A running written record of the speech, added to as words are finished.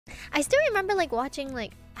I still remember like watching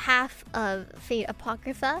like half of Fate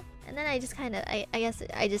Apocrypha, and then I just kind of, I guess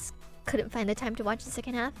I just couldn't find the time to watch the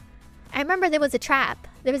second half. I remember there was a trap.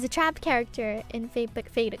 There was a trapped character in Fate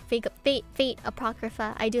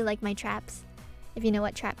Apocrypha. I do like my traps, if you know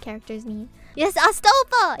what trap characters mean. Yes,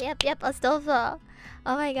 Astolfo! Yep, Astolfo.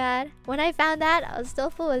 Oh my god. When I found that,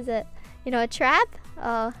 Astolfo was a trap?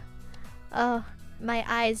 Oh, my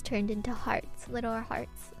eyes turned into hearts, little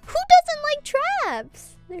hearts. Who doesn't like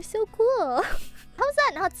traps? They're so cool. How's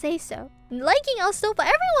that not say so? Liking Astolfo,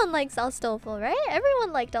 everyone likes Astolfo, right?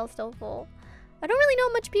 Everyone liked Astolfo. I don't really know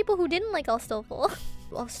much people who didn't like Astolfo.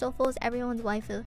 Astolfo is everyone's waifu.